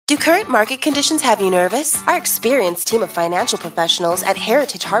Do current market conditions have you nervous? Our experienced team of financial professionals at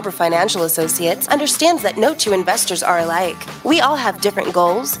Heritage Harbor Financial Associates understands that no two investors are alike. We all have different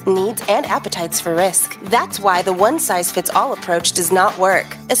goals, needs, and appetites for risk. That's why the one-size-fits-all approach does not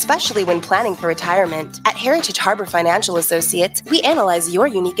work, especially when planning for retirement. At Heritage Harbor Financial Associates, we analyze your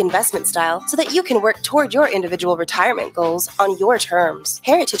unique investment style so that you can work toward your individual retirement goals on your terms.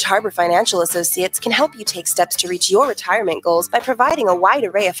 Heritage Harbor Financial Associates can help you take steps to reach your retirement goals by providing a wide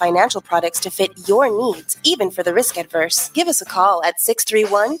array of financial products to fit your needs, even for the risk adverse. Give us a call at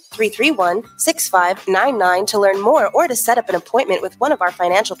 631-331-6599 to learn more or to set up an appointment with one of our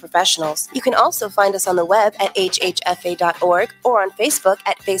financial professionals. You can also find us on the web at hhfa.org or on Facebook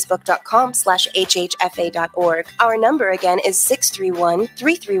at facebook.com/hhfa.org. Our number again is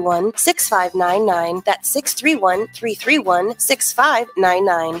 631-331-6599. That's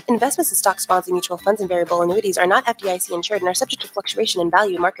 631-331-6599. Investments in stocks, bonds, and mutual funds and variable annuities are not FDIC insured and are subject to fluctuation in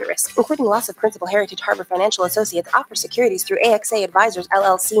value and market risk, including loss of principal. Heritage Harbor Financial Associates offers securities through AXA Advisors,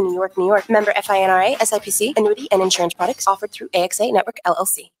 LLC, New York, New York. Member FINRA, SIPC. Annuity and insurance products offered through AXA Network,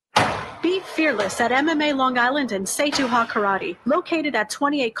 LLC. Be fearless at MMA Long Island and Seituha Karate. Located at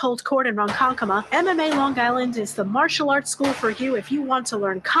 28 Colt Court in Ronkonkoma, MMA Long Island is the martial arts school for you if you want to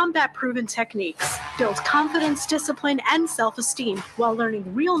learn combat-proven techniques, build confidence, discipline, and self-esteem while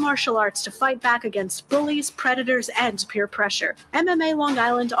learning real martial arts to fight back against bullies, predators, and peer pressure. MMA Long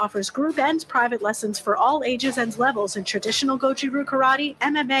Island offers group and private lessons for all ages and levels in traditional Goju-Ryu Karate,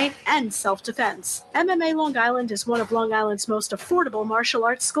 MMA, and self-defense. MMA Long Island is one of Long Island's most affordable martial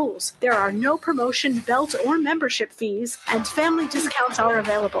arts schools. There are no promotion, belt, or membership fees, and family discounts are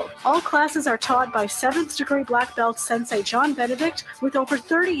available. All classes are taught by 7th degree black belt Sensei John Benedict with over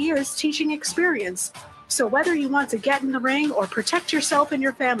 30 years teaching experience. So whether you want to get in the ring or protect yourself and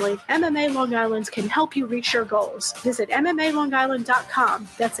your family, MMA Long Island can help you reach your goals. Visit MMALongIsland.com.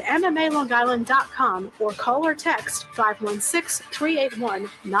 That's MMALongIsland.com or call or text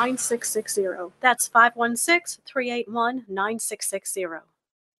 516-381-9660. That's 516-381-9660.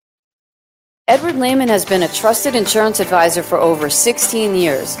 Edward Lehman has been a trusted insurance advisor for over 16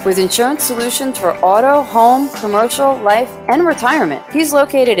 years with insurance solutions for auto, home, commercial, life, and retirement. He's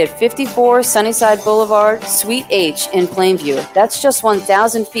located at 54 Sunnyside Boulevard, Suite H in Plainview. That's just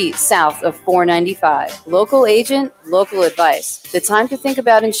 1,000 feet south of 495. Local agent, local advice. The time to think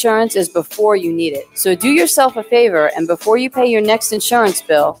about insurance is before you need it. So do yourself a favor and before you pay your next insurance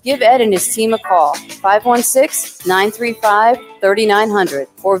bill, give Ed and his team a call, 516-935-3900,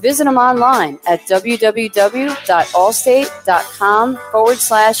 or visit him online at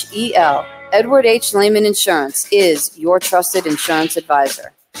www.allstate.com/EL. Edward H. Lehman Insurance is your trusted insurance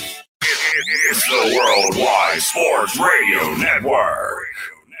advisor. It's the Worldwide Sports Radio Network.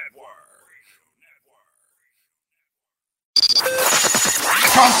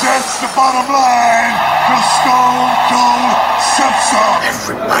 Because that's the bottom line, the Stone Cold Simpson.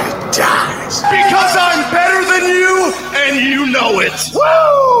 Everybody dies. Because I'm better than you, and you know it.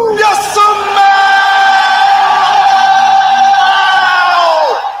 Woo! Yes, man!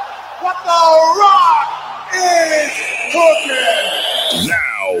 What the Rock is cooking.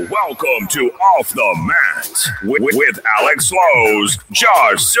 Now, welcome to Off the Mat with Alex Slows,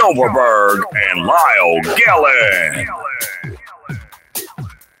 Josh Silverberg, and Lyle Gillen.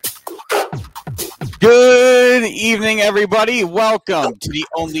 Good evening, everybody. Welcome to the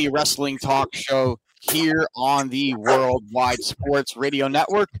only wrestling talk show here on the Worldwide Sports Radio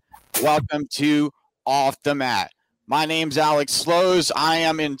Network. Welcome to Off the Mat. My name's Alex Slows. I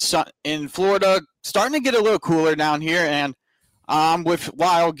am in Florida, starting to get a little cooler down here, and I'm with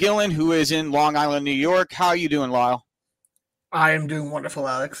Lyle Gillen, who is in Long Island, New York. How are you doing, Lyle? I am doing wonderful,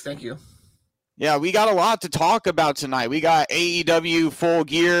 Alex. Thank you. Yeah, we got a lot to talk about tonight. We got AEW Full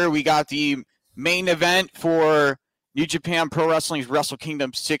Gear. We got the main event for New Japan Pro Wrestling's Wrestle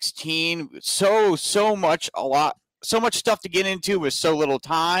Kingdom 16. So much stuff to get into with so little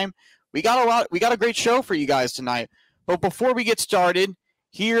time. We got a great show for you guys tonight. But before we get started,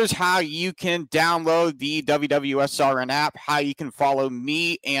 here's how you can download the WWSRN app, how you can follow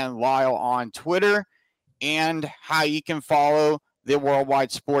me and Lyle on Twitter, and how you can follow the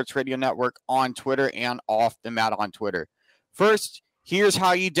Worldwide Sports Radio Network on Twitter and Off the Mat on Twitter. First, here's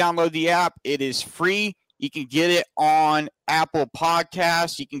how you download the app. It is free. You can get it on Apple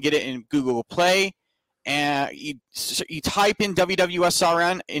Podcasts. You can get it in Google Play. And you type in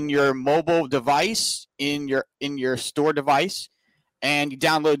WWSRN in your mobile device, in your store device, and you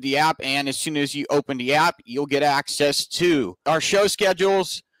download the app. And as soon as you open the app, you'll get access to our show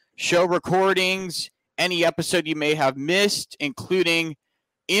schedules, show recordings, any episode you may have missed, including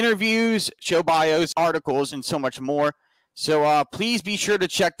interviews, show bios, articles, and so much more. So please be sure to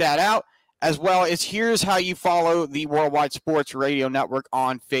check that out, as well as here's how you follow the Worldwide Sports Radio Network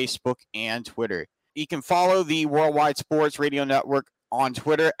on Facebook and Twitter. You can follow the Worldwide Sports Radio Network on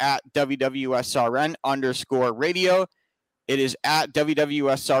Twitter at WWSRN_radio. It is at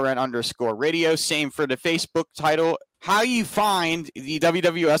WWSRN_radio. Same for the Facebook title. How you find the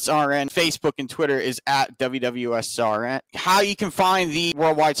WWSRN Facebook and Twitter is at WWSRN. How you can find the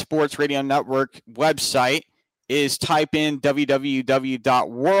Worldwide Sports Radio Network website is type in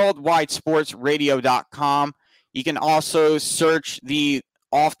www.worldwidesportsradio.com. You can also search the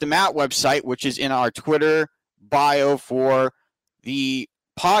Off the Mat website, which is in our Twitter bio for the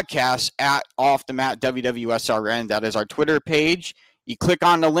podcast at Off the Mat WWSRN. That is our Twitter page. You click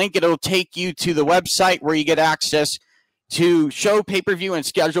on the link, it'll take you to the website where you get access to show, pay-per-view, and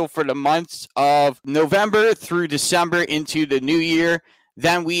schedule for the months of November through December into the new year.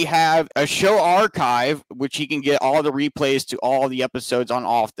 Then we have a show archive, which you can get all the replays to all the episodes on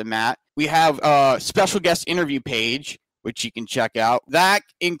Off the Mat. We have a special guest interview page, which you can check out. That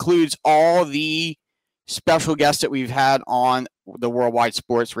includes all the special guests that we've had on the Worldwide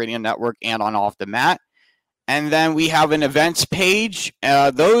Sports Radio Network and on Off the Mat. And then we have an events page.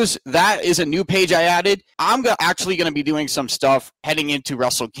 That is a new page I added. I'm actually going to be doing some stuff heading into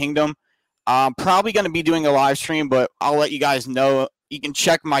Wrestle Kingdom. I'm probably going to be doing a live stream, but I'll let you guys know. You can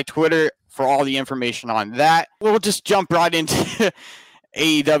check my Twitter for all the information on that. We'll just jump right into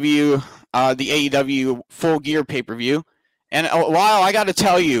AEW, the AEW Full Gear pay-per-view. And Lyle, I got to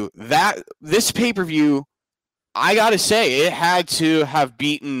tell you that this pay-per-view, I got to say, it had to have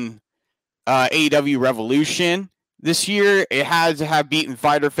beaten AEW Revolution this year. It had to have beaten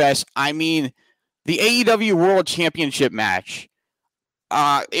Fyter Fest. I mean, the AEW World Championship match,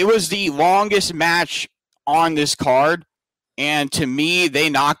 it was the longest match on this card. And to me, they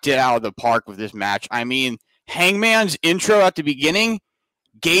knocked it out of the park with this match. I mean, Hangman's intro at the beginning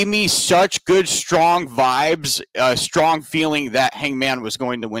gave me such good, strong vibes, strong feeling that Hangman was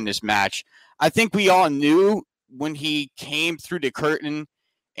going to win this match. I think we all knew when he came through the curtain,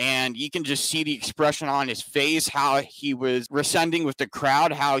 and you can just see the expression on his face, how he was rescinding with the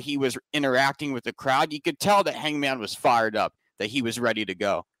crowd, how he was interacting with the crowd. You could tell that Hangman was fired up, that he was ready to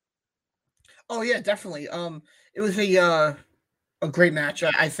go. Oh, yeah, definitely. It was a great match.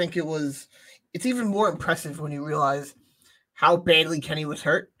 I think it's even more impressive when you realize how badly Kenny was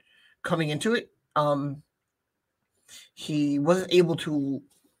hurt coming into it. He wasn't able to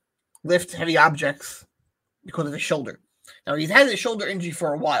lift heavy objects because of his shoulder. Now, he's had his shoulder injury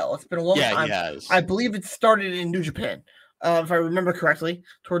for a while. It's been a long time. He has. I believe it started in New Japan, if I remember correctly,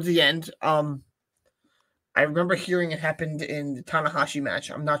 towards the end. I remember hearing it happened in the Tanahashi match.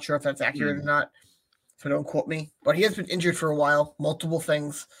 I'm not sure if that's accurate or not, so don't quote me. But he has been injured for a while, multiple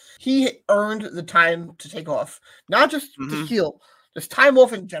things. He earned the time to take off, not just to heal, just time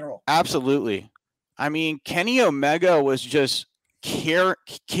off in general. Absolutely. I mean, Kenny Omega was just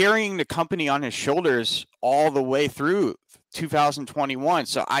carrying the company on his shoulders all the way through 2021.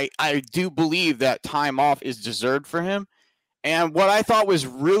 So I do believe that time off is deserved for him. And what I thought was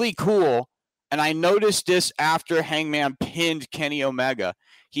really cool, and I noticed this after Hangman pinned Kenny Omega,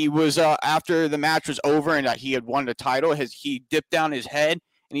 he was after the match was over and he had won the title, he dipped down his head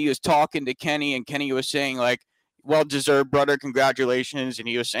and he was talking to Kenny, and Kenny was saying, like, well deserved, brother, congratulations. And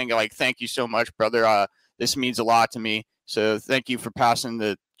he was saying, like, thank you so much, brother. This means a lot to me. So thank you for passing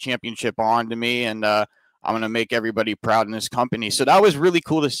the championship on to me, and I'm going to make everybody proud in this company. So that was really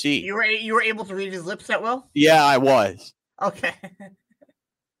cool to see. You were able to read his lips that well? Yeah, I was. Okay.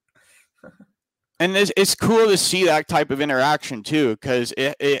 And it's cool to see that type of interaction too, because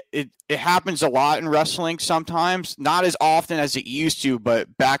it happens a lot in wrestling sometimes. Not as often as it used to,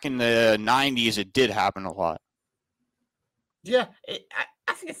 but back in the 90s, it did happen a lot. Yeah,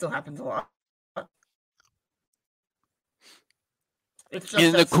 I think it still happens a lot.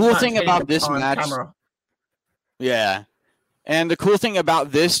 And the cool thing about this match, yeah, and the cool thing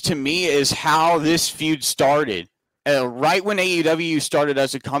about this to me is how this feud started. Right when AEW started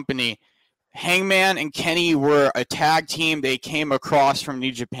as a company, Hangman and Kenny were a tag team. They came across from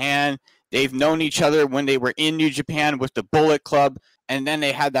New Japan. They've known each other when they were in New Japan with the Bullet Club, and then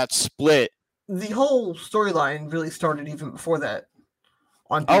they had that split. The whole storyline really started even before that.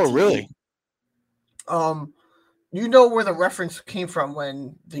 On BTE. Oh, really? You know where the reference came from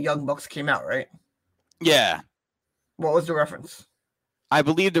when the Young Bucks came out, right? Yeah. What was the reference? I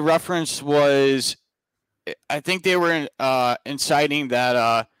believe the reference was, I think they were inciting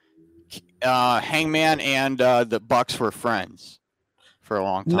that Hangman and the Bucks were friends for a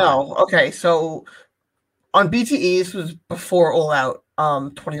long time. No. Okay. So on BTE, this was before All Out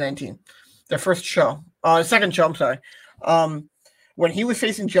 2019. Their first show. Second show, I'm sorry. When he was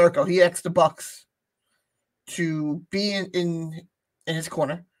facing Jericho, he asked the Bucks to be in his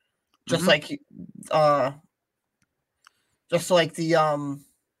corner, just like the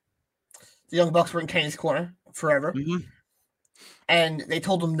Young Bucks were in Kenny's corner forever, and they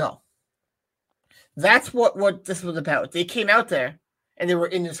told him no. That's what this was about. They came out there and they were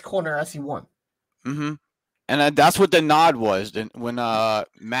in his corner as he won. And that's what the nod was when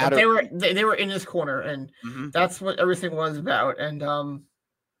Matt. They were in his corner, and that's what everything was about. And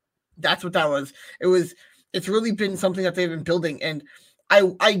that's what that was. It's really been something that they've been building, and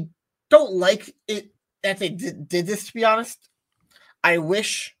I don't like it that they did this. To be honest, I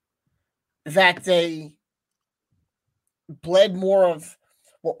wish that they bled more of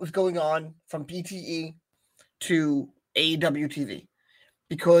what was going on from BTE to AEW TV,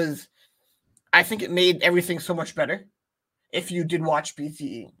 because I think it made everything so much better if you did watch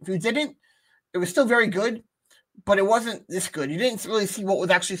BTE. If you didn't, it was still very good, but it wasn't this good. You didn't really see what was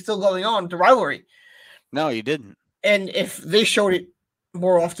actually still going on, the rivalry. No, you didn't. And if they showed it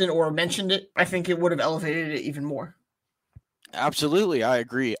more often or mentioned it, I think it would have elevated it even more. Absolutely, I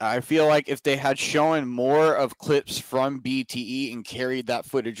agree. I feel like if they had shown more of clips from BTE and carried that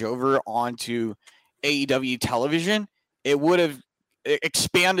footage over onto AEW television, it would have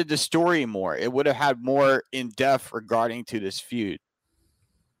expanded the story more. It would have had more in depth regarding to this feud.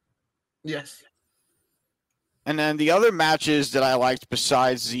 Yes. And then the other matches that I liked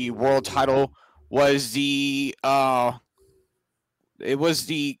besides the world title was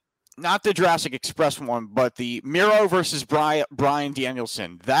not the Jurassic Express one, but the Miro versus Bryan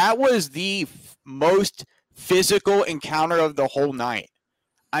Danielson. That was the most physical encounter of the whole night.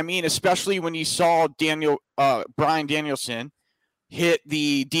 I mean, especially when you saw Bryan Danielson hit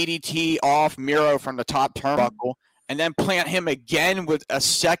the DDT off Miro from the top turnbuckle and then plant him again with a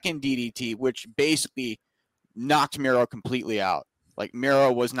second DDT, which basically knocked Miro completely out. Like,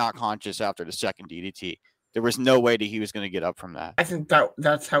 Miro was not conscious after the second DDT. There was no way that he was going to get up from that. I think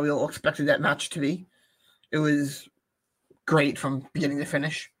that's how we all expected that match to be. It was great from beginning to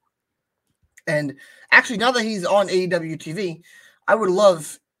finish. And actually, now that he's on AEW TV, I would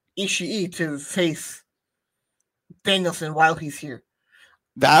love Ishii to face Danielson while he's here.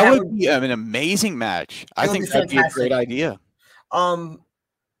 That would be an amazing match. I think that'd be a great idea. I'm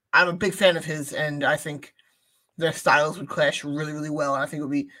a big fan of his, and I think their styles would clash really, really well. And I think it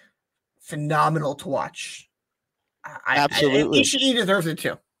would be phenomenal to watch. Absolutely. Ishii deserves it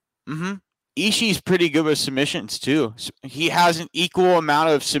too. Ishii's pretty good with submissions too. He has an equal amount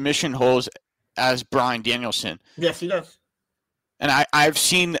of submission holds as Bryan Danielson. Yes, he does. And I've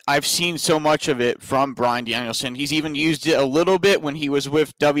seen so much of it from Bryan Danielson. He's even used it a little bit when he was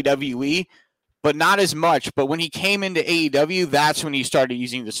with WWE, but not as much. But when he came into AEW, that's when he started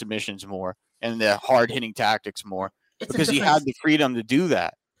using the submissions more and the hard-hitting tactics more, because he had the freedom to do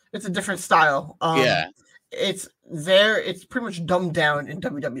that. It's a different style. It's pretty much dumbed down in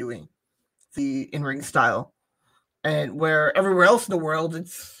WWE, the in-ring style. And where everywhere else in the world,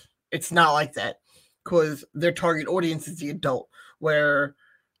 it's not like that, because their target audience is the adult, where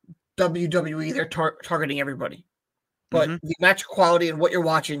WWE, they're targeting everybody. But the match quality and what you're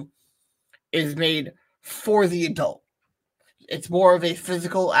watching is made for the adult. It's more of a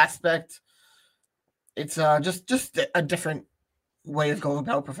physical aspect. It's just a different way of going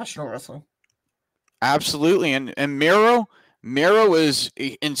about professional wrestling. Absolutely. And Miro is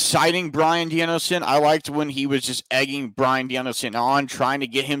inciting Bryan Danielson. I liked when he was just egging Bryan Danielson on, trying to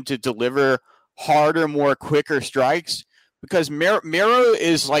get him to deliver harder, more quicker strikes, because Miro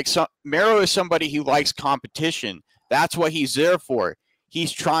is somebody who likes competition. That's what he's there for.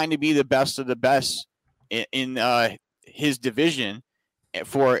 He's trying to be the best of the best in his division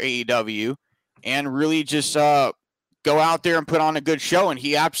for AEW, and really just go out there and put on a good show. And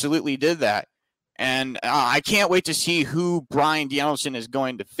he absolutely did that. And I can't wait to see who Bryan Danielson is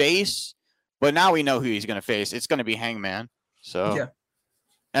going to face. But now we know who he's going to face. It's going to be Hangman. So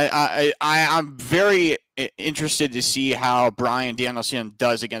yeah. I'm very interested to see how Bryan Danielson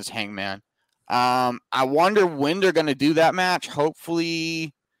does against Hangman. I wonder when they're going to do that match.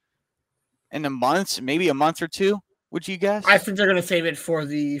 Hopefully in maybe a month or two. Would you guess? I think they're going to save it for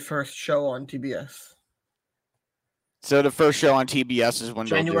the first show on TBS. So the first show on TBS is when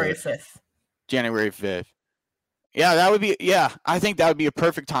January 5th. January 5th. Yeah, that would be. Yeah, I think that would be a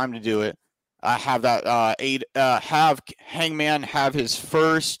perfect time to do it. Have Hangman have his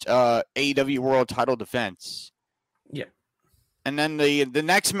first AEW World Title defense. Yeah, and then the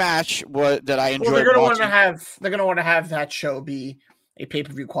next match that I enjoyed. They're gonna want to have that show be a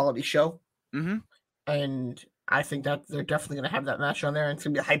pay-per-view quality show. And I think that they're definitely gonna have that match on there, and it's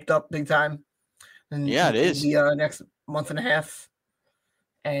gonna be hyped up big time. And yeah, it is. The next month and a half,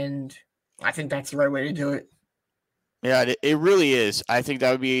 and I think that's the right way to do it. Yeah, it really is. I think that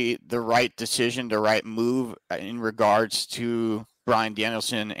would be the right decision, the right move in regards to Bryan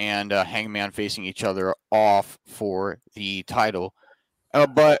Danielson and Hangman facing each other off for the title.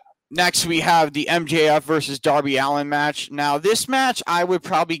 But next we have the MJF versus Darby Allin match. Now, this match I would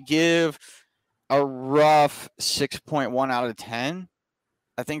probably give a rough 6.1 out of 10.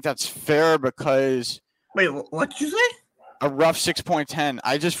 I think that's fair because... Wait, what did you say? A rough 6.10.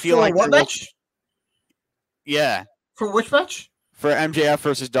 I just feel like... what match? Yeah. For which match? For MJF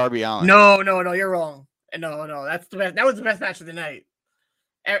versus Darby Allin. No, you're wrong. No, that's the best. That was the best match of the night.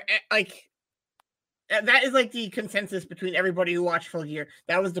 Like, that is like the consensus between everybody who watched Full Gear.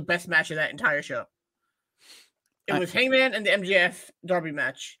 That was the best match of that entire show. It was Hangman and the MJF Darby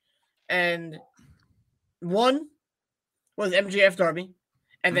match. And 1 was MJF Darby.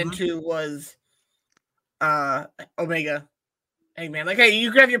 And then 2 was Omega Hangman. Like, hey,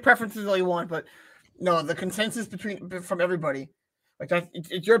 you can have your preferences all you want, but no, the consensus from everybody, like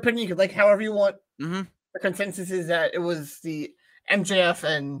it's your opinion. You can like however you want. Mm-hmm. The consensus is that it was the MJF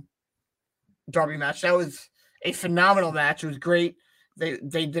and Darby match. That was a phenomenal match. It was great. They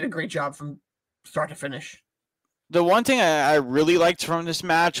did a great job from start to finish. The one thing I really liked from this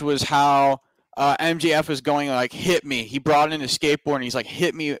match was how MJF was going like, hit me. He brought in a skateboard and he's like,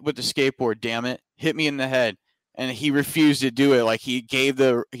 hit me with the skateboard, damn it. Hit me in the head. And he refused to do it. Like he gave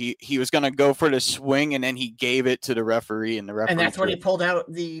he was gonna go for the swing and then he gave it to the referee and the referee. And that's when he pulled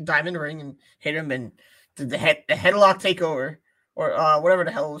out the diamond ring and hit him and did the headlock takeover or whatever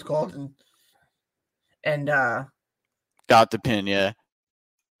the hell it was called and got the pin. Yeah.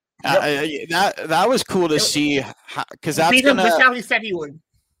 Yep. That was cool to see because that's beat him just how he said he would.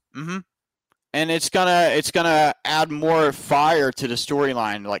 Mm-hmm. And it's gonna add more fire to the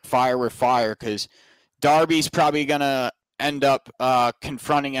storyline, like fire with fire, because Darby's probably going to end up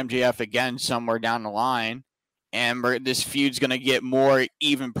confronting MJF again somewhere down the line, and this feud's going to get more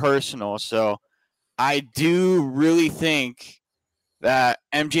even personal. So I do really think that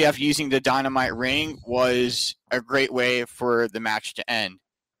MJF using the Dynamite ring was a great way for the match to end.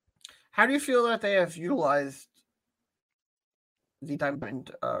 How do you feel that they have utilized the Dynamite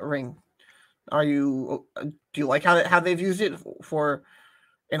ring? Do you like how they've used it for...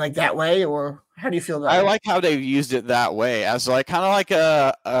 in like that way, or how do you feel about it? I like how they've used it that way, as like kind of like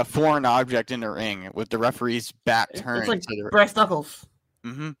a foreign object in the ring with the referee's back turned. It's like brass knuckles.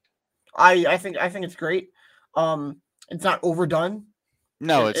 Mm-hmm. I think it's great. It's not overdone.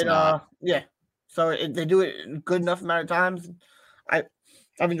 No, it's not. Yeah, so they do it a good enough amount of times. I've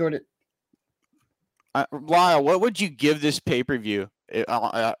enjoyed it. Lyle, what would you give this pay-per-view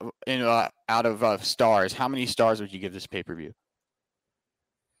out of stars? How many stars would you give this pay-per-view?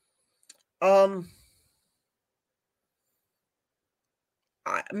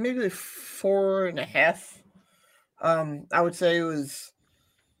 Maybe 4.5. I would say it was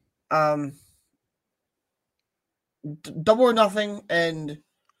Double or Nothing and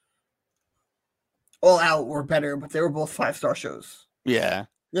All Out were better, but they were both 5-star shows. Yeah.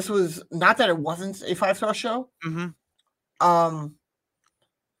 This was not that it wasn't a 5-star show. Mm-hmm.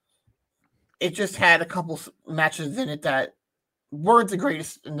 It just had a couple matches in it that weren't the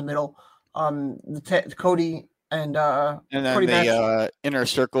greatest in the middle. The Cody and then the Inner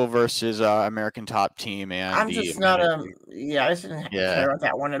Circle versus American Top Team, and I'm just not I just didn't care about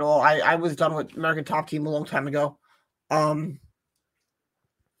that one at all. I was done with American Top Team a long time ago.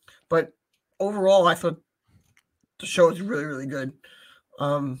 But overall, I thought the show was really, really good.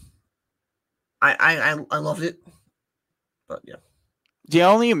 I loved it. But yeah, the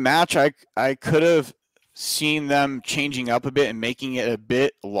only match I could have seen them changing up a bit and making it a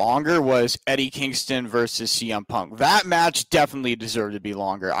bit longer was Eddie Kingston versus CM Punk. That match definitely deserved to be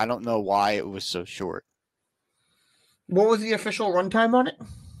longer. I don't know why it was so short. What was the official runtime on it?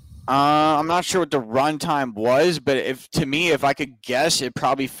 I'm not sure what the runtime was, but if I could guess, it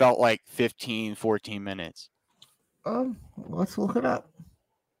probably felt like 14 minutes. Let's look it up.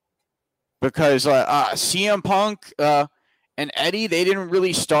 Because CM Punk and Eddie, they didn't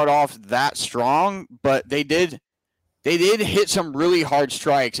really start off that strong, but they did hit some really hard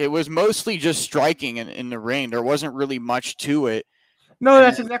strikes. It was mostly just striking in the ring. There wasn't really much to it. No,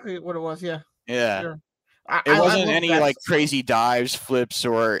 that's exactly what it was. Yeah. Yeah. Sure. It wasn't any like crazy dives, flips,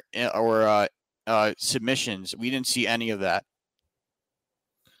 or submissions. We didn't see any of that.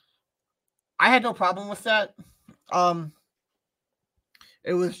 I had no problem with that.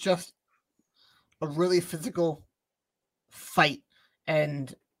 It was just a really physical fight,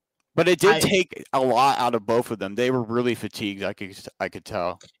 but it did take a lot out of both of them. They were really fatigued. I could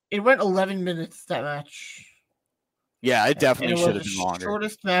tell. It went 11 minutes, that match. Yeah, it definitely should have been longer.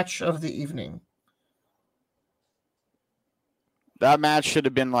 Shortest match of the evening. That match should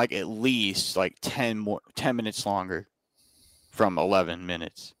have been like at least like 10 minutes longer from 11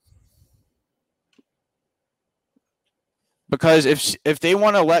 minutes. Because if they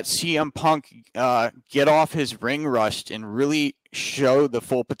want to let CM Punk get off his ring rust and really show the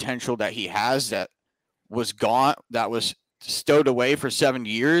full potential that he has that was stowed away for 7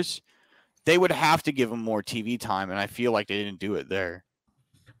 years, they would have to give him more TV time, and I feel like they didn't do it there.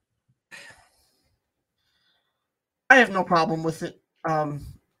 I have no problem with it. I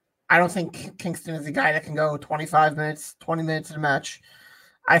don't think Kingston is a guy that can go 25 minutes, 20 minutes in a match.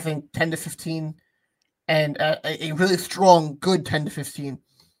 I think 10 to 15 and a really strong, good 10 to 15.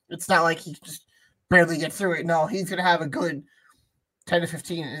 It's not like he just barely gets through it. No, he's going to have a good 10 to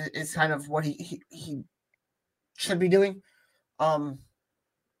 15 is kind of what he should be doing.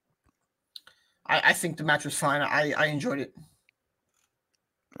 I think the match was fine. I enjoyed it.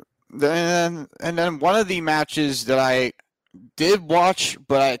 And then one of the matches that I did watch,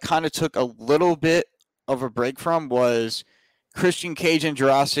 but I kind of took a little bit of a break from, was Christian Cage and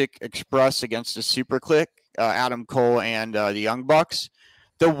Jurassic Express against the Super Click, Adam Cole and the Young Bucks.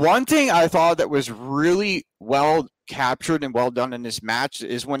 The one thing I thought that was really well captured and well done in this match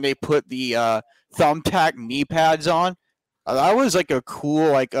is when they put the thumbtack knee pads on. That was like a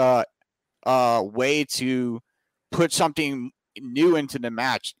cool way to put something new into the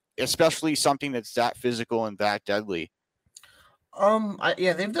match, especially something that's that physical and that deadly.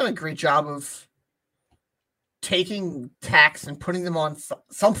 They've done a great job of taking tacks and putting them on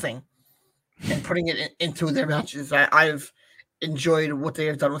something and putting it into their matches. I've enjoyed what they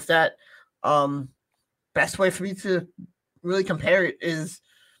have done with that. Best way for me to really compare it is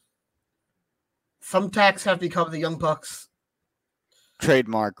some tacks have become the Young Bucks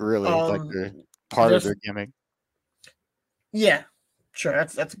trademark, really, like they're part of their gimmick. Yeah, sure.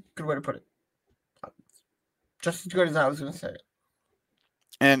 That's a good way to put it. Just as good as I was going to say it.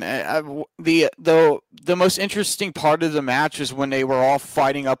 And the most interesting part of the match is when they were all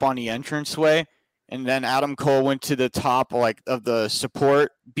fighting up on the entranceway, and then Adam Cole went to the top of the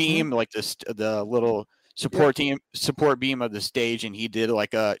support beam, the little support beam of the stage, and he did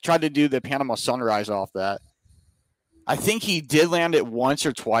tried to do the Panama Sunrise off that. I think he did land it once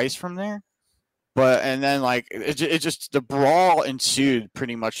or twice from there, and then it just the brawl ensued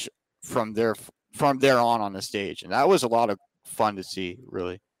pretty much from there on the stage, and that was a lot of fun to see,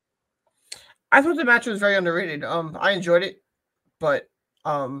 really. I thought the match was very underrated. I enjoyed it, but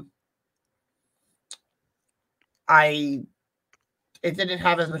it didn't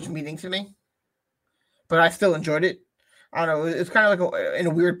have as much meaning to me, but I still enjoyed it. I don't know. It's kind of like in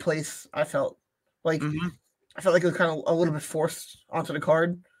a weird place. I felt like I felt like it was kind of a little bit forced onto the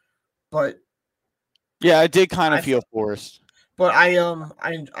card, but yeah, it did kind of feel forced. But I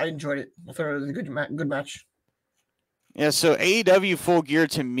enjoyed it. I thought it was a good match. Yeah, so AEW Full Gear,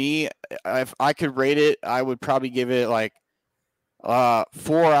 to me, if I could rate it, I would probably give it 4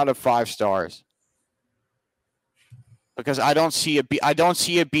 out of 5 stars. Because I don't see it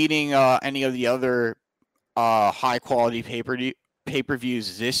beating any of the other high quality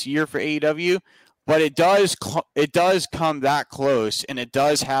pay-per-views this year for AEW, but it does come that close, and it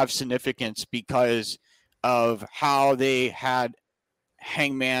does have significance because of how they had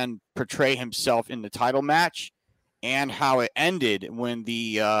Hangman portray himself in the title match, and how it ended when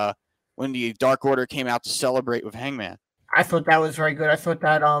the Dark Order came out to celebrate with Hangman. I thought that was very good. I thought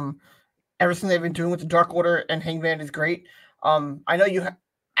that everything they've been doing with the Dark Order and Hangman is great. I know you,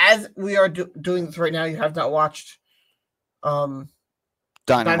 as we are doing this right now, you have not watched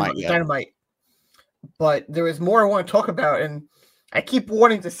Dynamite, but there is more I want to talk about, and I keep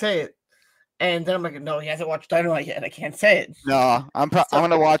wanting to say it, and then I'm like, no, he hasn't watched Dynamite yet. I can't say it. No, I'm going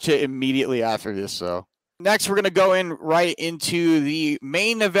to watch it immediately after this. So next, we're going to go right into the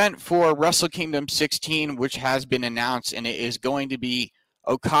main event for Wrestle Kingdom 16, which has been announced, and it is going to be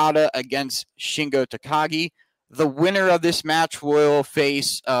Okada against Shingo Takagi. The winner of this match will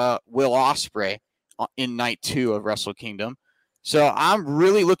face Will Ospreay in night 2 of Wrestle Kingdom. So I'm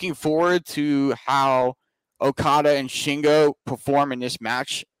really looking forward to how Okada and Shingo perform in this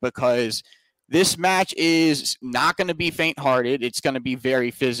match, because this match is not going to be faint-hearted. It's going to be very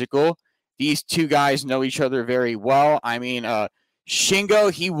physical. These two guys know each other very well. I mean,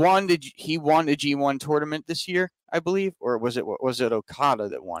 Shingo, he won the G1 tournament this year, I believe, or was it Okada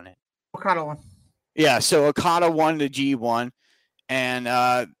that won it? Okada won. Yeah, so Okada won the G1, and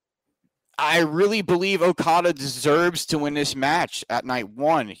I really believe Okada deserves to win this match at night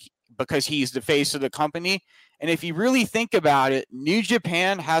 1 because he's the face of the company. And if you really think about it, New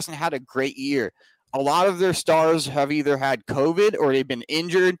Japan hasn't had a great year. a lot of their stars have either had COVID or they've been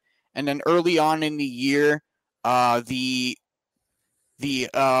injured, and then early on in the year, the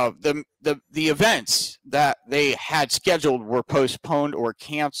events that they had scheduled were postponed or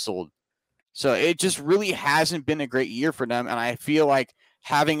canceled. So it just really hasn't been a great year for them, and I feel like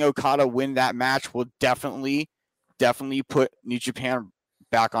having Okada win that match will definitely put New Japan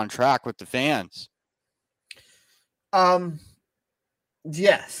back on track with the fans.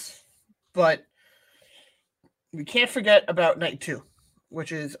 Yes, but we can't forget about night 2,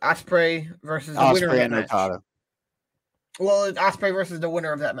 which is Ospreay versus the winner of that match. Okada. Well, it's Ospreay versus the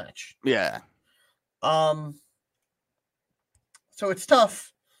winner of that match. Yeah. So it's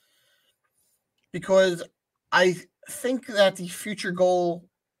tough because I think that the future goal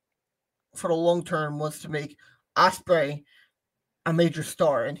for the long term was to make Ospreay a major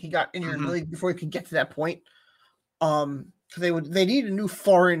star, and he got injured really before he could get to that point. So they need a new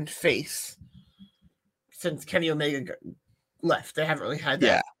foreign face since Kenny Omega left. They haven't really had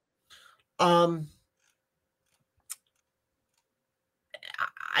that. Yeah.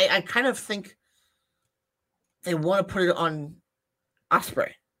 I kind of think they want to put it on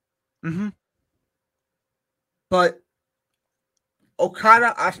Ospreay. But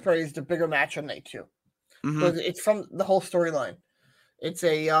Okada Ospreay is the bigger match on night 2. Because it's from the whole storyline. It's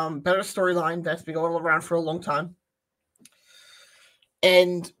a better storyline that's been going around for a long time.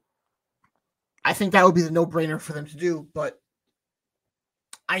 And I think that would be the no-brainer for them to do. But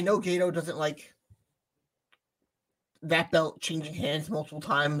I know Gato doesn't like that belt changing hands multiple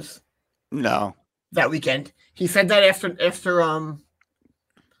times. No. That weekend. He said that after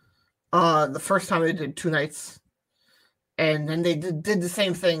the first time they did 2 nights. And then they did the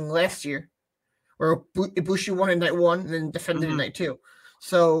same thing last year, where Ibushi won in night 1 and then defended in night 2.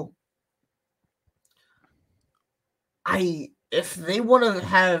 So if they want to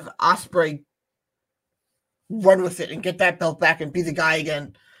have Ospreay run with it and get that belt back and be the guy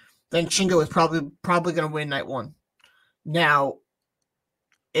again, then Shingo is probably going to win night 1. Now,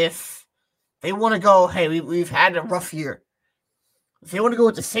 if they want to go, hey, we've had a rough year. If they want to go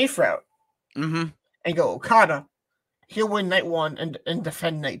with the safe route and go Okada, he'll win night 1 and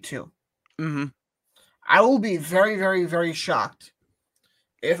defend night 2. I will be very, very, very shocked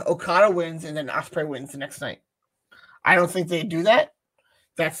if Okada wins and then Ospreay wins the next night. I don't think they do that.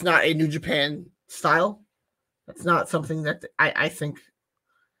 That's not a New Japan style. That's not something that I think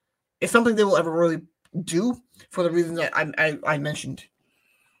is something they will ever really do for the reasons that I mentioned.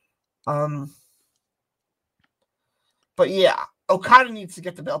 But yeah, Okada needs to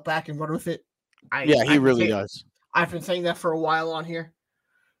get the belt back and run with it. He really does. I've been saying that for a while on here.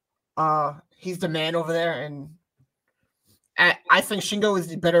 He's the man over there, and I think Shingo is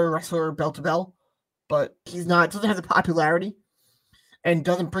the better wrestler belt to belt, but he's not. Doesn't have the popularity, and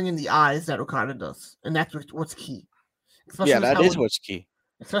doesn't bring in the eyes that Okada does, and that's what's key. That is what's key.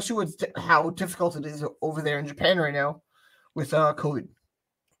 Especially with how difficult it is over there in Japan right now with COVID.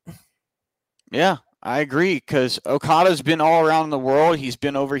 Yeah, I agree, because Okada's been all around the world. He's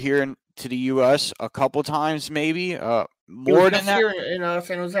been over here to the U.S. a couple times, maybe more than that. Here in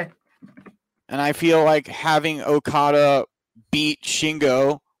San Jose. And I feel like having Okada beat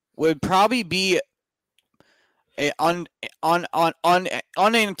Shingo would probably be an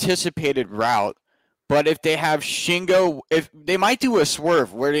unanticipated route. But if they have Shingo, if they might do a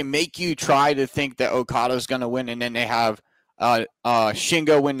swerve where they make you try to think that Okada's going to win, and then they have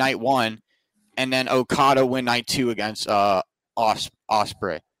Shingo win night 1, and then Okada win night 2 against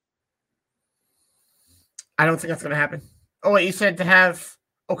Ospreay. I don't think that's going to happen. Oh wait, you said to have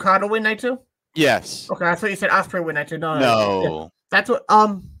Okada win night 2? Yes. Okay, I thought you said Ospreay win night 2. No. Yeah. That's what.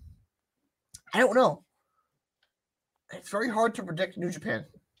 I don't know. It's very hard to predict New Japan.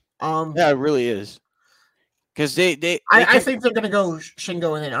 Yeah, it really is. Because I think they're going to go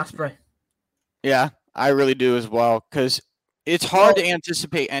Shingo and then Ospreay. Yeah, I really do as well. Because it's hard to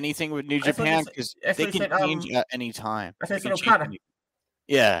anticipate anything with New Japan because they can change at any time. I said Okada.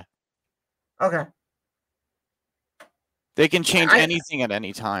 Yeah. Okay. They can change anything at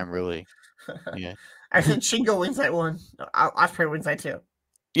any time, really. Yeah. I think Shingo wins that 1. Ospreay wins that 2.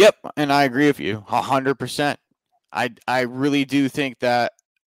 Yep, and I agree with you 100%. I really do think that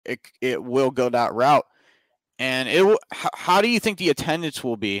it will go that route. And it will. How do you think the attendance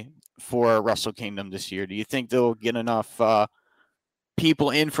will be for Wrestle Kingdom this year? Do you think they'll get enough people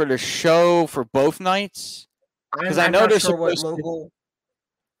in for the show for both nights? Because I know there's I'm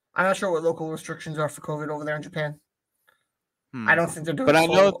not sure what local restrictions are for COVID over there in Japan. I don't think they're doing. But I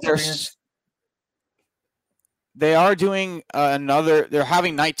know they are doing another. They're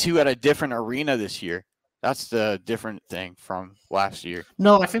having night 2 at a different arena this year. That's the different thing from last year.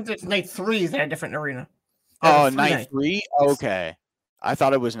 No, I think that night 3 is at a different arena. Night 3? Okay. I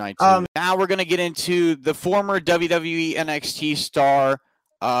thought it was night 2. Now we're going to get into the former WWE NXT star,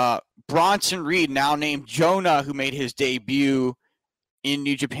 Bronson Reed, now named Jonah, who made his debut in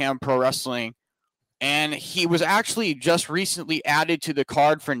New Japan Pro Wrestling. And he was actually just recently added to the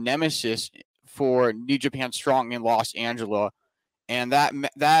card for Nemesis for New Japan Strong in Los Angeles. And that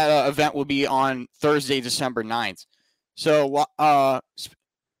event will be on Thursday, December 9th. So,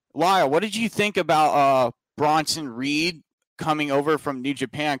 Lyle, what did you think about Bronson Reed coming over from New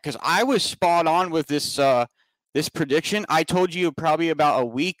Japan? Because I was spot on with this prediction. I told you probably about a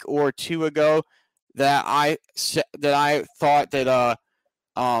week or two ago that I thought that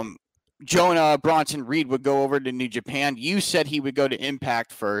Jonah Bronson Reed would go over to New Japan. You said he would go to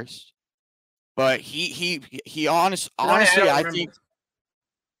Impact first, but he honestly, I think.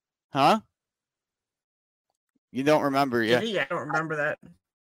 Huh? You don't remember? Yeah. I don't remember that.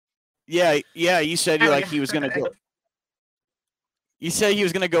 Yeah. You said he was gonna go. You said he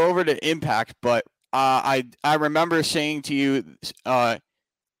was gonna go over to Impact, but I remember saying to you, on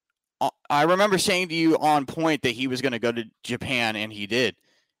point that he was gonna go to Japan, and he did.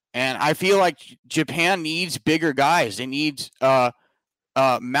 And I feel like Japan needs bigger guys. They need they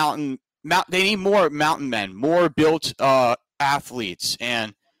need more mountain men, more built athletes,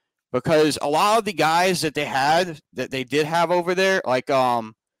 and because a lot of the guys that they did have over there, like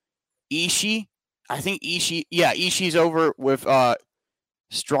Ishii, I think Ishii's over with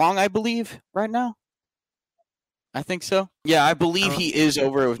Strong, I believe, right now. I think so. Yeah, I believe he is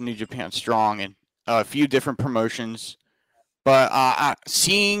over with New Japan Strong and a few different promotions. But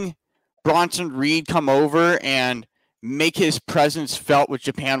seeing Bronson Reed come over and make his presence felt with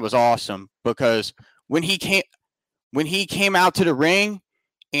Japan was awesome, because when he came out to the ring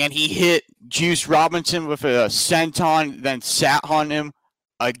and he hit Juice Robinson with a senton, then sat on him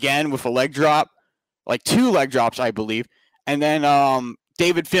again with a leg drop, like 2 leg drops, I believe. And then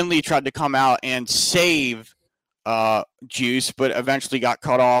David Finlay tried to come out and save Juice, but eventually got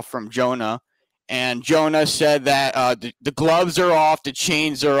cut off from Jonah. And Jonah said that the gloves are off, the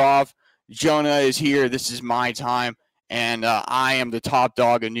chains are off. Jonah is here. This is my time. And I am the top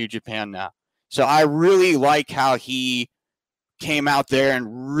dog of New Japan now. So I really like how he came out there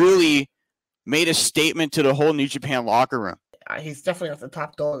and really made a statement to the whole New Japan locker room. He's definitely not the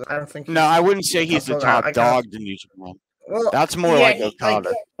top dog. I don't think. No, I wouldn't say he's the top dog to New Japan. Well, that's more like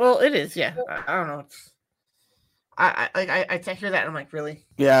Okada. Well, it is. Yeah, I don't know. I hear that and I'm like, really?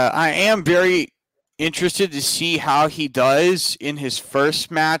 Yeah, I am very interested to see how he does in his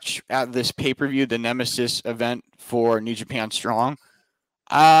first match at this pay-per-view, the Nemesis event for New Japan Strong.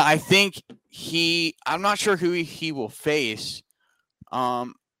 I think I'm not sure who he will face.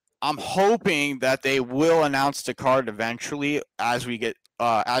 I'm hoping that they will announce the card eventually as we get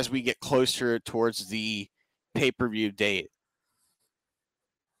closer towards the pay-per-view date.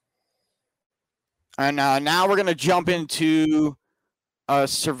 And now we're going to jump into a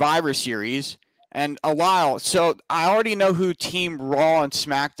Survivor Series. And a while. So I already know who Team Raw and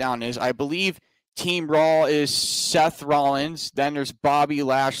SmackDown is. I believe Team Raw is Seth Rollins. Then there's Bobby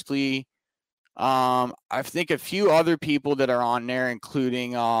Lashley. I think a few other people that are on there,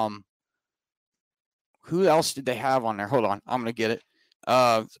 including who else did they have on there? Hold on, I'm gonna get it.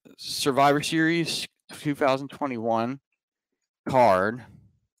 Survivor Series 2021 card.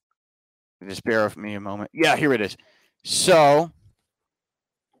 Just bear with me a moment. Yeah, here it is. So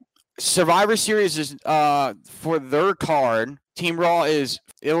Survivor Series is for their card. Team Raw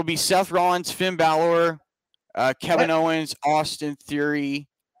it'll be Seth Rollins, Finn Balor, Kevin Owens, Austin Theory,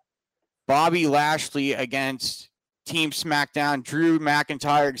 Bobby Lashley against Team SmackDown, Drew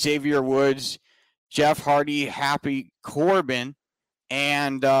McIntyre, Xavier Woods, Jeff Hardy, Happy Corbin,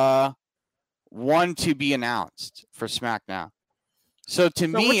 and one to be announced for SmackDown. So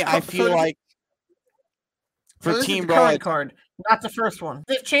me, I feel like for Team Raw card. Not the first one.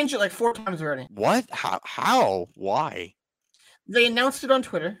 They've changed it like 4 times already. What? How? Why? They announced it on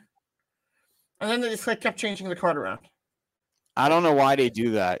Twitter, and then they just kept changing the card around. I don't know why they do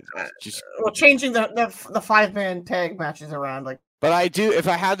that. Changing the 5-man tag matches around, like. But I do. If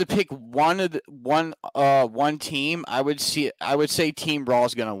I had to pick one team, I would say Team Raw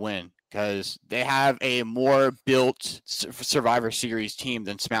is going to win because they have a more built Survivor Series team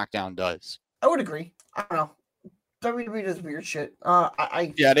than SmackDown does. I would agree. I don't know. WWE does weird shit.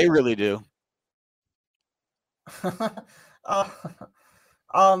 Yeah, they really do. I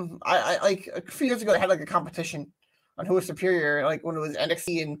like a few years ago, I had like a competition on who was superior, like when it was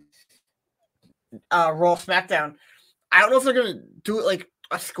NXT and Raw SmackDown. I don't know if they're gonna do it like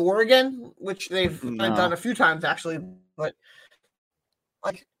a score again, which they've done a few times actually, but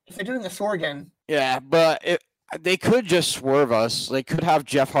like if they're doing a score again. Yeah, but they could just swerve us. They could have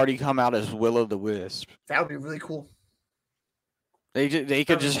Jeff Hardy come out as Will-O-the-Wisp. That would be really cool. They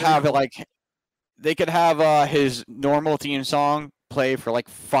could just have it like they could have his normal theme song play for like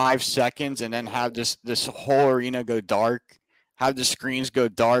 5 seconds and then have this whole arena go dark, have the screens go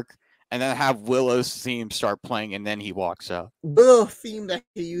dark, and then have Willow's theme start playing, and then he walks out. Willow's theme that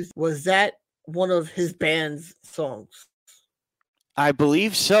he used, was that one of his band's songs? I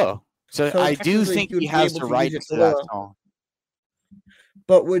believe so. So I do think he has the right to that song.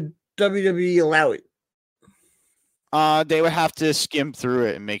 But would WWE allow it? They would have to skim through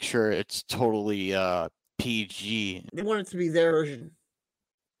it and make sure it's totally PG. They want it to be their version.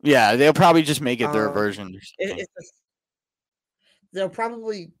 Yeah, they'll probably just make it their version. They'll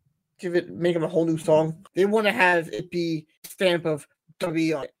probably make them a whole new song. They want to have it be a stamp of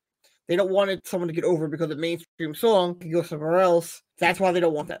WWE on it. They don't want someone to get over because the mainstream song can go somewhere else. That's why they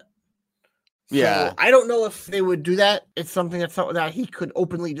don't want that. Yeah. So I don't know if they would do that. It's something that he could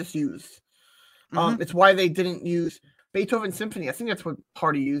openly just use. It's why they didn't use Beethoven Symphony. I think that's what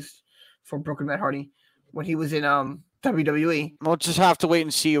Hardy used for Broken Matt Hardy when he was in WWE. We'll just have to wait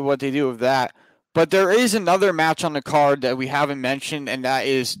and see what they do with that. But there is another match on the card that we haven't mentioned, and that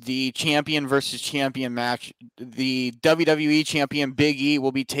is the champion versus champion match. The WWE champion Big E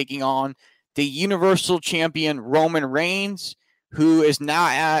will be taking on the Universal champion Roman Reigns, who is now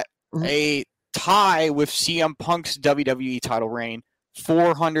at a tie with CM Punk's WWE title reign,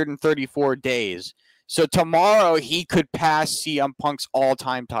 434 days. So tomorrow he could pass CM Punk's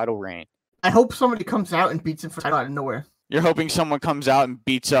all-time title reign. I hope somebody comes out and beats him for title out of nowhere. You're hoping someone comes out and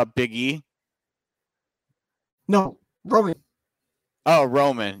beats up Big E? No, Roman. Oh,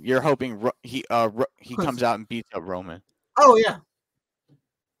 Roman. You're hoping he comes out and beats up Roman. Oh, yeah.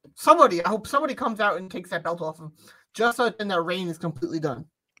 I hope somebody comes out and takes that belt off him. Just so then that reign is completely done.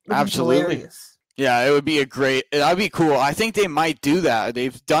 Absolutely. Yeah, it would be that'd be cool. I think they might do that.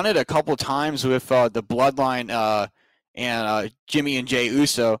 They've done it a couple times with the Bloodline and Jimmy and Jey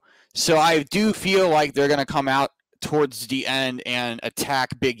Uso. So I do feel like they're going to come out towards the end and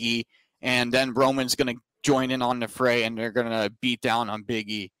attack Big E, and then Roman's going to join in on the fray, and they're going to beat down on Big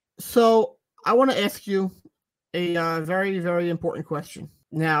E. So I want to ask you a very, very important question.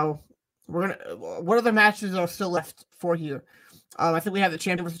 Now, what other matches are still left for here? I think we have the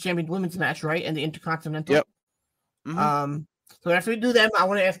champion versus champion women's match, right? And the Intercontinental. Yep. Mm-hmm. So after we do them, I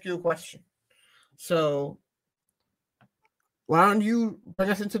want to ask you a question. So why don't you bring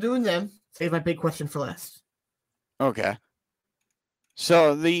us into doing them? Save my big question for last. Okay.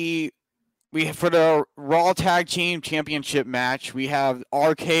 So for the Raw Tag Team Championship match, we have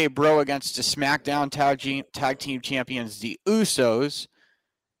RK Bro against the SmackDown Tag Team Champions, the Usos.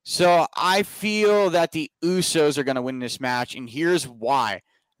 So I feel that the Usos are going to win this match, and here's why.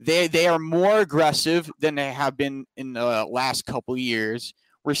 They are more aggressive than they have been in the last couple years.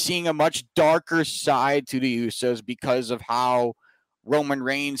 We're seeing a much darker side to the Usos because of how Roman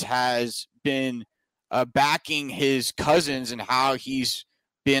Reigns has been backing his cousins and how he's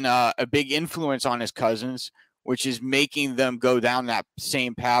been a big influence on his cousins, which is making them go down that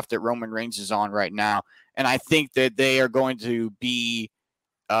same path that Roman Reigns is on right now. And I think that they are going to be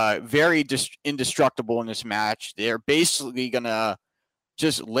very indestructible in this match. They're basically going to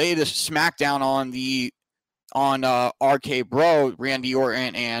just lay the smackdown on RK Bro, Randy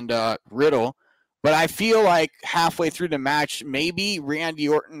Orton, and Riddle. But I feel like halfway through the match, maybe Randy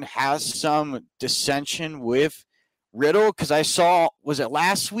Orton has some dissension with Riddle, because I saw, was it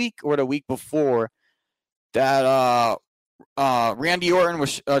last week or the week before, that Randy Orton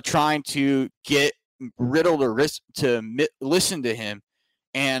was trying to get Riddle to listen to him,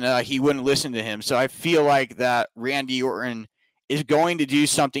 and he wouldn't listen to him. So I feel like that Randy Orton is going to do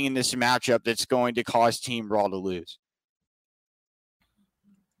something in this matchup that's going to cause Team Raw to lose.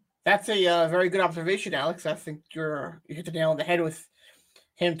 That's a very good observation, Alex. I think you hit the nail on the head with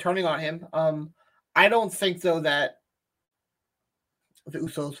him turning on him. I don't think, though, that the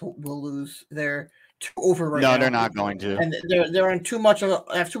Usos will lose. They're too over right now. No, they're not going to. And they're on too much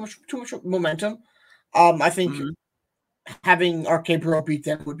momentum. I think having RK Bro beat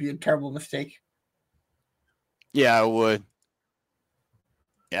them would be a terrible mistake. Yeah, it would.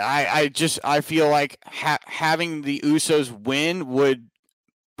 Yeah, I feel like having the Usos win would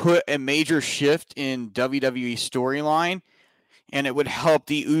put a major shift in WWE storyline, and it would help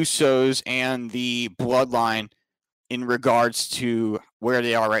the Usos and the Bloodline in regards to where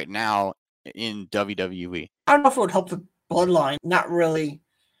they are right now in WWE. I don't know if it would help the Bloodline, not really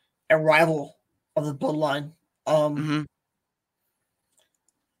a rival of the Bloodline.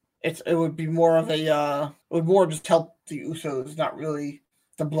 it would be more of a it would more just help the Usos, not really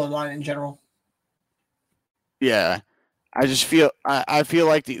the bloodline in general. Yeah, I just feel I feel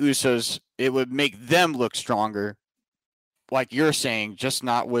like the Usos, it would make them look stronger, like you're saying, just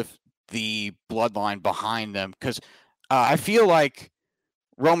not with the bloodline behind them. Because I feel like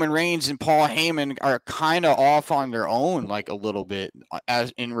Roman Reigns and Paul Heyman are kind of off on their own, like a little bit,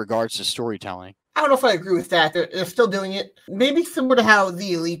 as in regards to storytelling. I don't know if I agree with that. They're still doing it. Maybe similar to how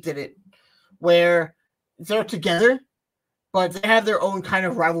the Elite did it, where they're together, but they have their own kind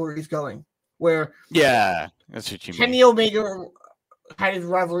of rivalries going. Where that's what you mean. Kenny Omega had his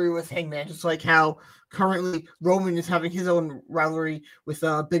rivalry with Hangman, just like how currently Roman is having his own rivalry with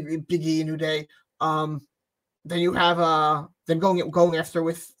Big E and New Day. Then you have them going after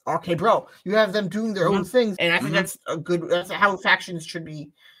with RK Bro. You have them doing their own things, and I think that's a good. That's how factions should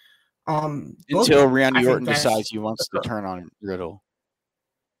be. Until Randy Orton decides he wants to turn on Riddle.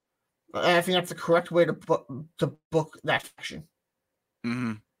 I think that's the correct way to book that faction.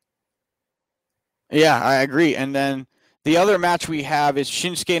 Mm-hmm. Yeah, I agree. And then the other match we have is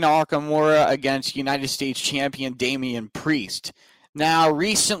Shinsuke Nakamura against United States champion Damian Priest. Now,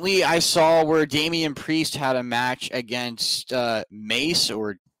 recently I saw where Damian Priest had a match against Mace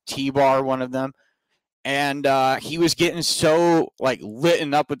or T-Bar, one of them. And he was getting so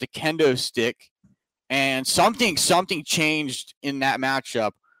lit up with the kendo stick, and something changed in that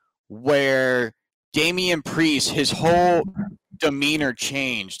matchup where Damian Priest, his whole demeanor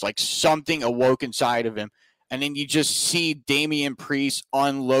changed, like something awoke inside of him, and then you just see Damian Priest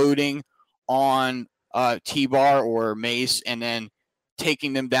unloading on T-Bar or Mace, and then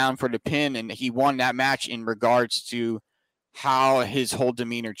taking them down for the pin, and he won that match in regards to how his whole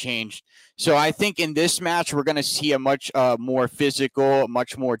demeanor changed. So I think in this match, we're going to see a much more physical,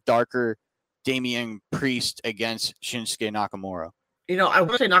 much more darker Damian Priest against Shinsuke Nakamura. I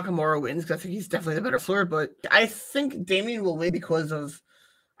want to say Nakamura wins because I think he's definitely the better flirt, but I think Damian will win because of,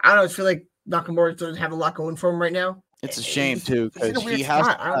 I don't know, I feel like Nakamura doesn't have a lot going for him right now. It's a shame, too, because he has...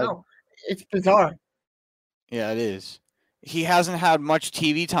 I don't know. It's bizarre. Yeah, it is. He hasn't had much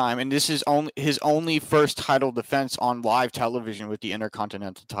TV time, and this is his only first title defense on live television with the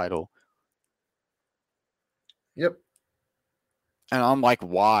Intercontinental title. Yep. And I'm like,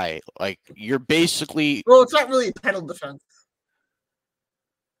 why? Like, you're basically... Well, it's not really a title defense.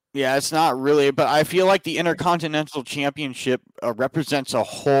 Yeah, it's not really, but I feel like the Intercontinental Championship represents a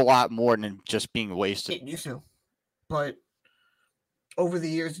whole lot more than just being wasted. It used to. But over the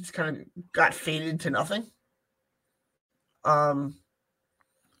years, it's kind of got faded to nothing. And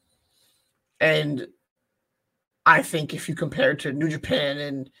I think if you compare it to New Japan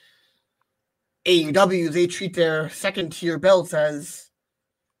and AEW, they treat their second tier belts as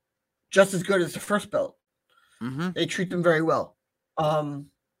just as good as the first belt. Mm-hmm. They treat them very well.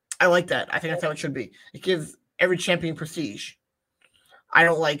 I like that. I think that's how it should be. It gives every champion prestige. I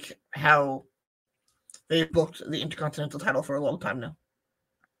don't like how they've booked the Intercontinental title for a long time now.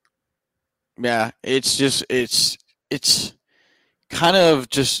 Yeah, it's kind of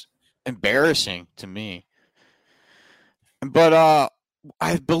just embarrassing to me. But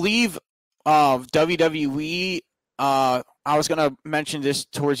I believe WWE, I was going to mention this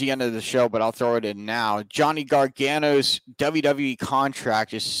towards the end of the show, but I'll throw it in now. Johnny Gargano's WWE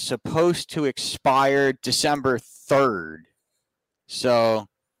contract is supposed to expire December 3rd. So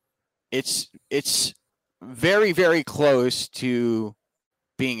it's very, very close to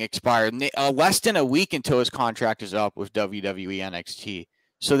being expired. Less than a week until his contract is up with WWE NXT.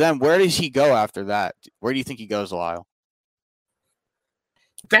 So then where does he go after that? Where do you think he goes, Lyle?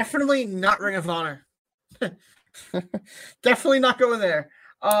 Definitely not Ring of Honor. Definitely not going there.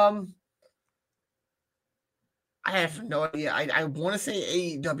 I have no idea. I want to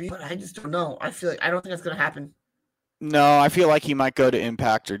say AEW, but I just don't know. I don't think that's going to happen. No, I feel like he might go to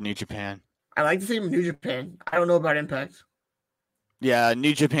Impact or New Japan. I like to see him in New Japan. I don't know about Impact. Yeah,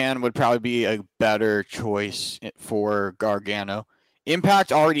 New Japan would probably be a better choice for Gargano.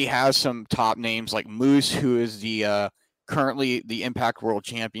 Impact already has some top names like Moose, who is the currently the Impact World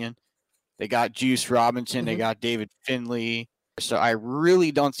Champion. They got Juice Robinson. Mm-hmm. They got David Finlay. So I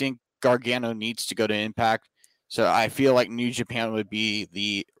really don't think Gargano needs to go to Impact. So I feel like New Japan would be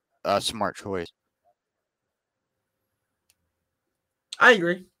the smart choice. I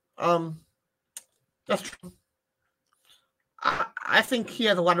agree. That's true. I think he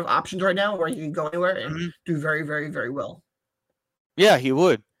has a lot of options right now where he can go anywhere and do very, very, very well. Yeah, he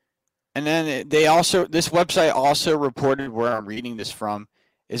would. And then this website also reported, where I'm reading this from,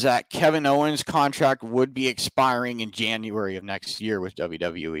 is that Kevin Owens' contract would be expiring in January of next year with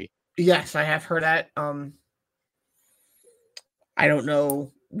WWE. Yes, I have heard that. I don't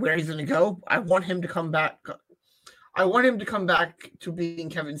know where he's going to go. I want him to come back. I want him to come back to being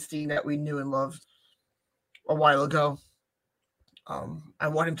Kevin Steen that we knew and loved a while ago. I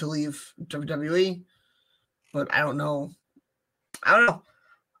want him to leave WWE, but I don't know.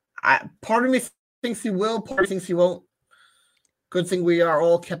 Part of me thinks he will. Part of me thinks he won't. Good thing we are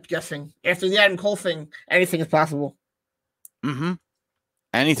all kept guessing. After the Adam Cole thing, anything is possible. Mm-hmm.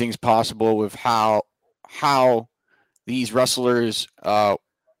 Anything's possible with how these wrestlers,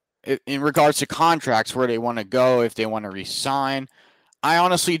 in regards to contracts, where they want to go, if they want to resign. I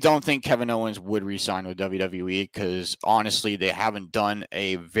honestly don't think Kevin Owens would resign with WWE because honestly, they haven't done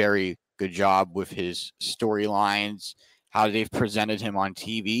a very good job with his storylines, how they've presented him on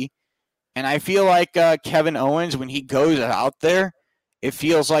TV. And I feel like Kevin Owens, when he goes out there, it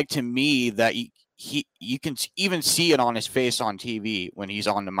feels like to me that you can even see it on his face on TV when he's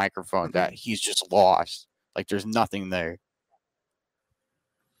on the microphone that he's just lost. Like there's nothing there.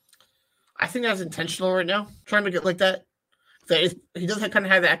 I think that's intentional right now, trying to get like that. He does kind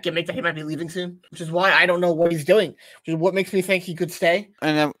of have that gimmick that he might be leaving soon, which is why I don't know what he's doing, which is what makes me think he could stay.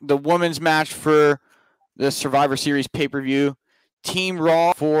 And then the women's match for the Survivor Series pay-per-view, Team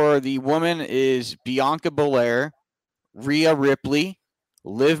Raw for the women is Bianca Belair, Rhea Ripley,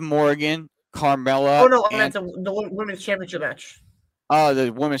 Liv Morgan, Carmella. Oh, no, I meant the women's championship match.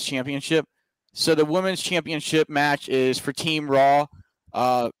 The women's championship. So the women's championship match is for Team Raw,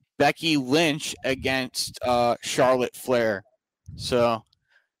 Becky Lynch against Charlotte Flair. So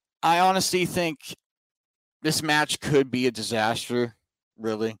I honestly think this match could be a disaster,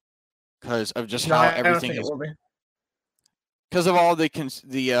 really, because of just how everything is. Because of all the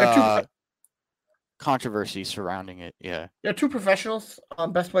controversy surrounding it, yeah. They're two professionals.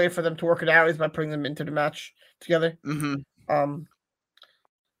 Best way for them to work it out is by putting them into the match together. Mm-hmm.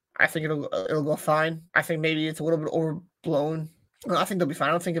 I think it'll go fine. I think maybe it's a little bit overblown. I think they'll be fine.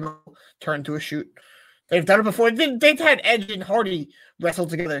 I don't think it'll turn into a shoot. They've done it before. They've had Edge and Hardy wrestle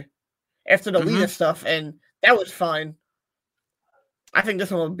together after the Lita stuff, and that was fine. I think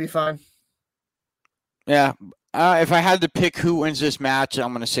this one will be fine. Yeah. If I had to pick who wins this match, I'm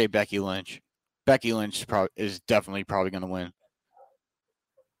going to say Becky Lynch. Becky Lynch is definitely probably going to win.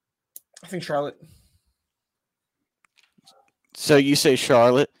 I think Charlotte. So you say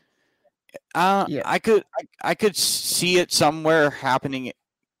Charlotte? Yeah. I could see it somewhere happening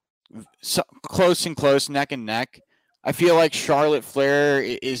close, neck and neck. I feel like Charlotte Flair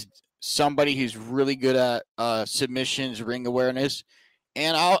is somebody who's really good at submissions, ring awareness.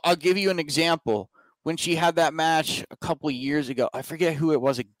 And I'll give you an example. When she had that match a couple of years ago, I forget who it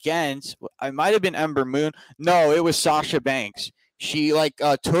was against. I might have been Ember Moon. No, it was Sasha Banks. She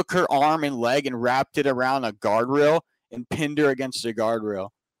took her arm and leg and wrapped it around a guardrail and pinned her against the guardrail.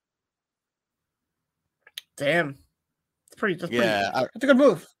 Damn. That's a good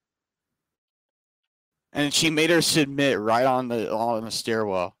move. And she made her submit right on the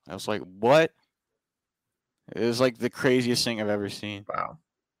stairwell. I was like, what? It was like the craziest thing I've ever seen. Wow.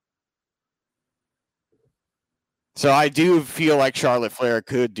 So I do feel like Charlotte Flair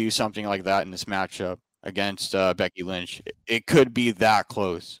could do something like that in this matchup against Becky Lynch. It could be that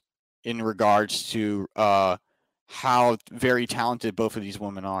close in regards to how very talented both of these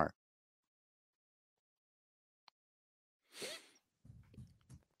women are.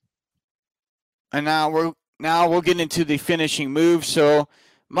 And now we'll get into the finishing move. So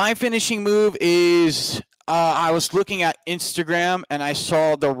my finishing move is I was looking at Instagram and I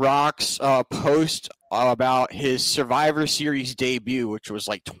saw The Rock's post about his Survivor Series debut, which was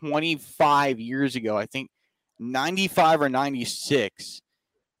like 25 years ago, I think 95 or 96.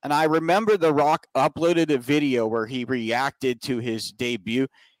 And I remember The Rock uploaded a video where he reacted to his debut.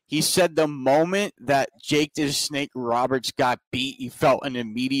 He said the moment that Jake the Snake Roberts got beat, he felt an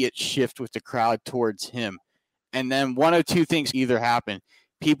immediate shift with the crowd towards him. And then one of two things either happen.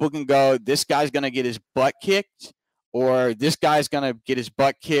 People can go, this guy's going to get his butt kicked, or this guy's going to get his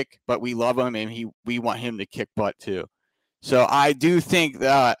butt kicked, but we love him and we want him to kick butt too. So I do think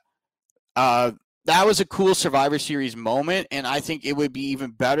that that was a cool Survivor Series moment, and I think it would be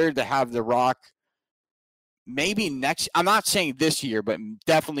even better to have The Rock maybe next, I'm not saying this year, but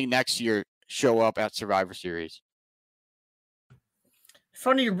definitely next year, show up at Survivor Series.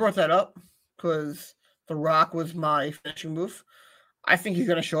 Funny you brought that up, because The Rock was my finishing move. I think he's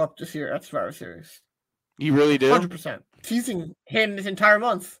going to show up this year at Survivor Series. You really do? 100%. Teasing him this entire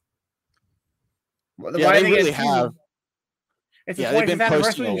month. Yeah, they really have. It's the 25th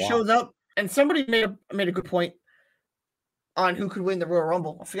anniversary. He shows up, and somebody made a good point on who could win the Royal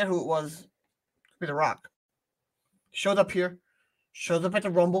Rumble. I forget who it was. It could be The Rock. Shows up here, shows up at the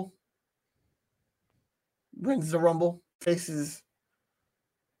Rumble, wins the Rumble, faces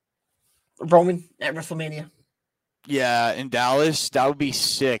Roman at WrestleMania. Yeah, in Dallas, that would be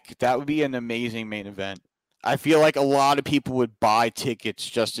sick. That would be an amazing main event. I feel like a lot of people would buy tickets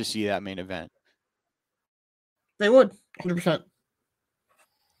just to see that main event. They would, 100%.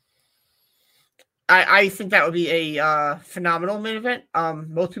 I think that would be a phenomenal main event.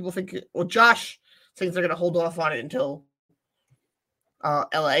 Most people think, Josh thinks they're going to hold off on it until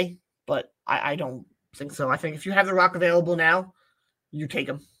LA, but I don't think so. I think if you have The Rock available now, you take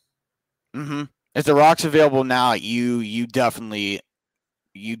him. Mm-hmm. If The Rock's available now, you definitely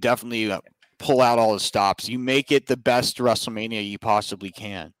pull out all the stops. You make it the best WrestleMania you possibly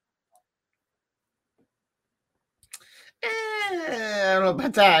can. I don't know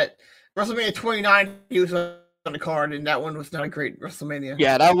about that. WrestleMania 29, he was on the card, and that one was not a great WrestleMania.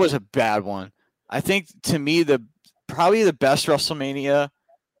 Yeah, that was a bad one. I think, to me, probably the best WrestleMania,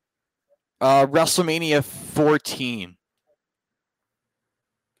 WrestleMania 14.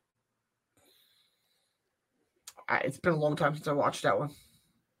 It's been a long time since I watched that one.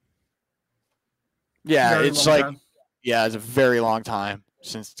 Yeah, it's a very long time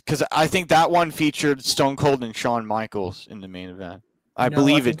since, because I think that one featured Stone Cold and Shawn Michaels in the main event. I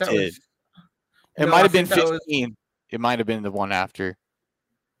believe it did. It might have been 15. It might have been the one after.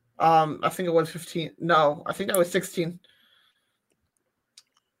 I think it was 15. No, I think that was 16.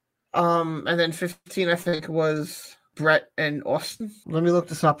 And then 15, I think, was Brett and Austin. Let me look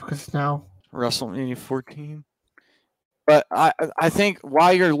this up because now WrestleMania 14. But I think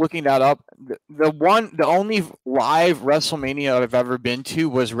while you're looking that up, the only live WrestleMania I've ever been to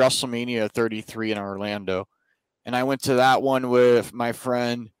was WrestleMania 33 in Orlando, and I went to that one with my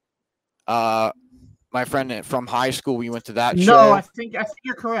friend from high school. We went to that show. No, I think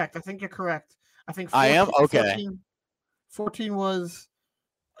you're correct. I think 14, I am okay. 14 was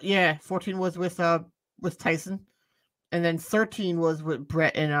with Tyson, and then 13 was with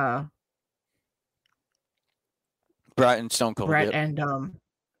Brett and Stone Cold. Brett and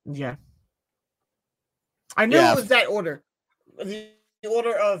yeah. I knew it was that order. The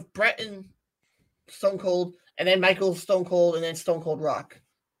order of Brett and Stone Cold, and then Michael Stone Cold, and then Stone Cold Rock.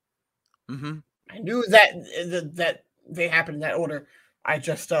 Mm-hmm. I knew that they happened in that order. I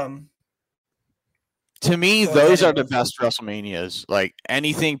just to me, those are the best WrestleManias. Like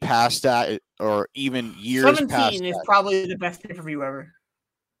anything past that, or even years 17 past is that, probably the best pay-per-view ever.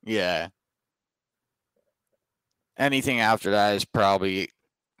 Yeah. Anything after that is probably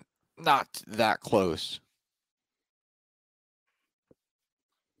not that close.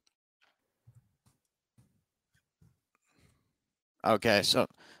 Okay, so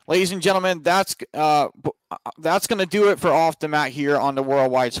ladies and gentlemen, that's going to do it for Off the Mat here on the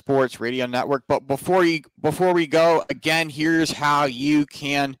Worldwide Sports Radio Network. But before we go, again, here's how you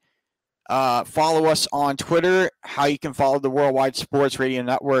can follow us on Twitter, how you can follow the Worldwide Sports Radio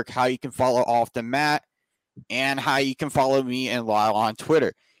Network, how you can follow Off the Mat, and how you can follow me and Lyle on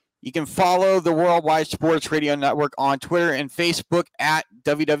Twitter. You can follow the Worldwide Sports Radio Network on Twitter and Facebook at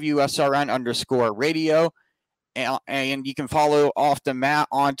WWSRN_radio. And you can follow Off the Mat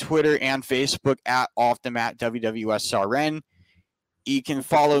on Twitter and Facebook at Off the Mat WWSRN. You can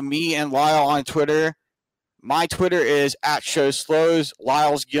follow me and Lyle on Twitter. My Twitter is at ShowSlows.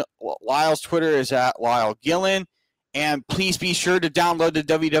 Lyle's Twitter is at Lyle Gillen. And please be sure to download the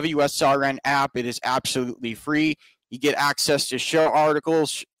WWSRN app. It is absolutely free. You get access to show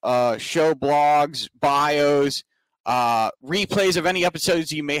articles, show blogs, bios, replays of any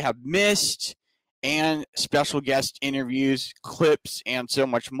episodes you may have missed, and special guest interviews, clips, and so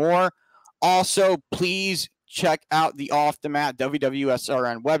much more. Also, please check out the Off the Mat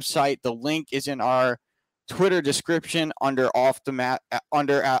WWSRN website. The link is in our Twitter description under at Off the Mat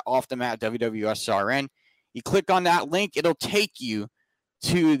WWSRN. You click on that link, it'll take you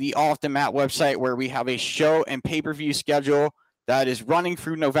to the Off the Mat website where we have a show and pay-per-view schedule that is running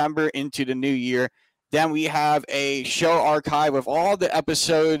through November into the new year. Then we have a show archive of all the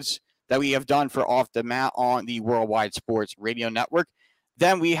episodes that we have done for Off the Mat on the Worldwide Sports Radio Network.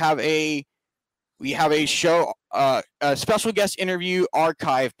 Then we have a show, a special guest interview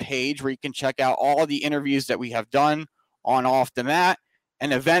archive page where you can check out all the interviews that we have done on Off the Mat.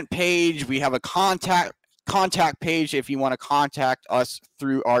 An event page. We have a contact page if you want to contact us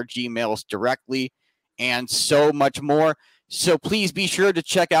through our Gmails directly, and so much more. So please be sure to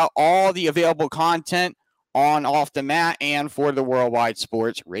check out all the available content on Off the Mat and for the Worldwide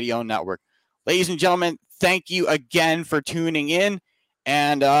Sports Radio Network. Ladies and gentlemen, thank you again for tuning in.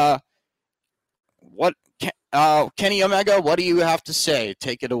 And Kenny Omega, what do you have to say?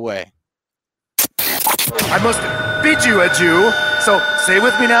 Take it away. I must bid you adieu, so say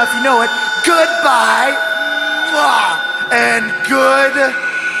with me now if you know it. Goodbye and good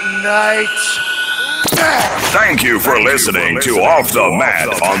night. Thank you for listening to Off the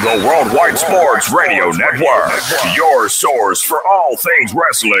Mat on the Worldwide Sports Radio Network, your source for all things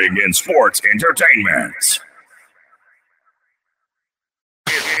wrestling and sports entertainment.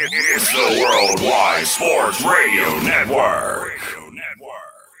 It's the Worldwide Sports Radio Network.